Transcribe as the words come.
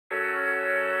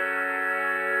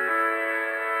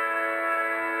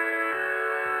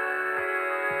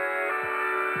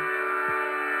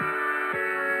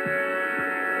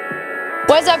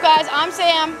What's up, guys? I'm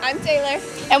Sam. I'm Taylor.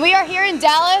 And we are here in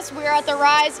Dallas. We are at the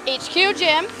Rise HQ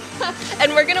gym.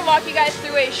 And we're gonna walk you guys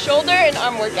through a shoulder and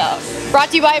arm workout.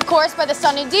 Brought to you by, of course, by the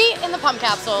Sunny D and the pump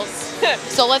capsules.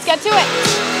 So let's get to it.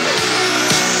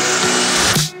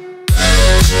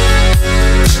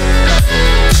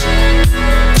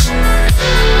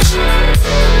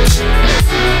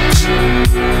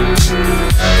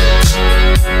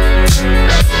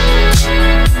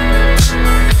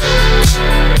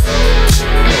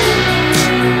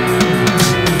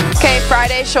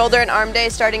 Friday, shoulder and arm day,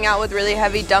 starting out with really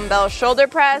heavy dumbbell shoulder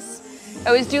press. I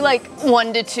always do like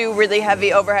 1 to 2 really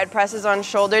heavy overhead presses on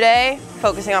shoulder day,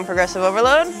 focusing on progressive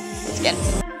overload. Let's get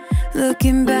it.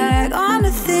 Looking back on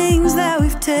the things that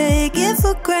we've taken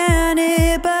for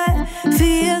granted, but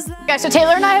feels like... Okay, so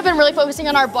Taylor and I have been really focusing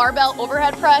on our barbell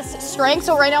overhead press strength.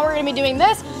 So right now we're gonna be doing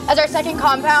this as our second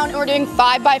compound, and we're doing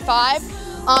 5 by 5.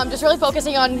 Just really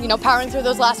focusing on, powering through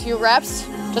those last few reps,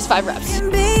 just 5 reps.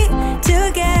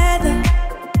 Together,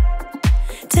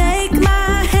 take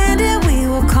my hand and we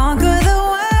will conquer the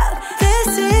world.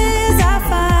 This is our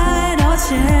final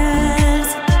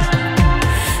chance.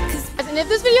 And if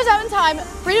this video's out in time,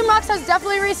 Freedom Rocks has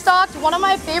definitely restocked one of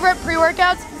my favorite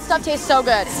pre-workouts. Stuff tastes so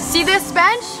good. See this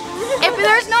bench? If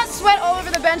there's not sweat all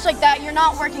over the bench like that, you're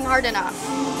not working hard enough.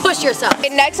 Push yourself. Okay,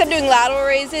 next I'm doing lateral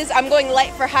raises. I'm going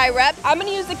light for high rep. I'm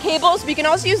gonna use the cables, but you can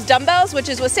also use dumbbells, which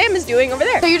is what Sam is doing over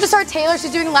there. So you just saw Taylor,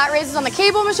 she's doing lat raises on the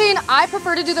cable machine. I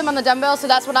prefer to do them on the dumbbell, so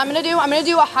that's what I'm gonna do. I'm gonna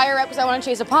do a higher rep because I wanna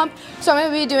chase a pump. So I'm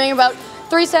gonna be doing about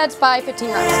 3 sets by 15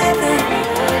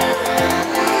 reps.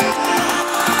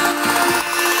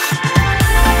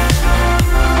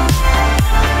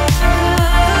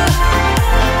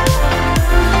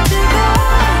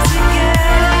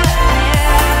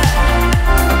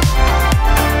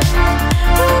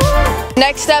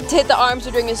 Next up, to hit the arms,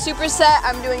 we're doing a superset.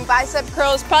 I'm doing bicep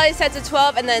curls, probably sets of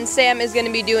 12, and then Sam is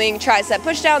gonna be doing tricep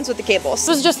pushdowns with the cables. This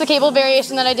was just the cable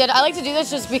variation that I did. I like to do this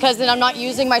just because then I'm not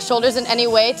using my shoulders in any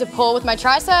way to pull with my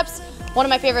triceps. One of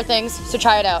my favorite things, so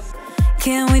try it out.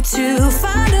 Can we two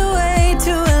find a way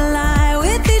to align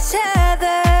with each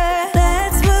other?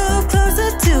 Let's move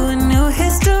closer to a new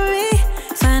history.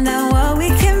 Find out what we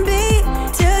can be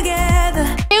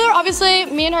together. Taylor, obviously,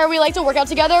 me and her, we like to work out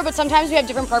together, but sometimes we have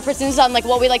different preferences on like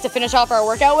what we like to finish off our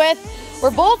workout with. We're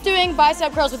both doing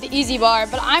bicep curls with the easy bar,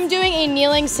 but I'm doing a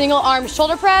kneeling single arm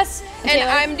shoulder press. And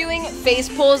I'm doing face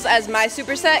pulls as my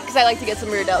superset because I like to get some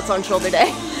rear delts on shoulder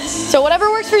day. So whatever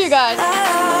works for you guys.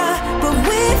 But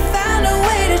we found a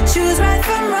way to choose right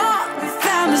from wrong. We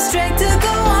found the strength to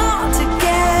go on together.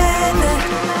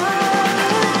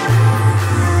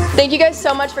 Thank you guys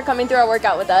so much for coming through our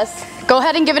workout with us. Go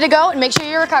ahead and give it a go and make sure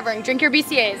you're recovering. Drink your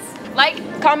BCAAs. Like,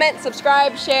 comment,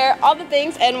 subscribe, share, all the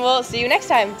things, and we'll see you next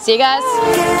time. See you guys.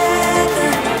 Together.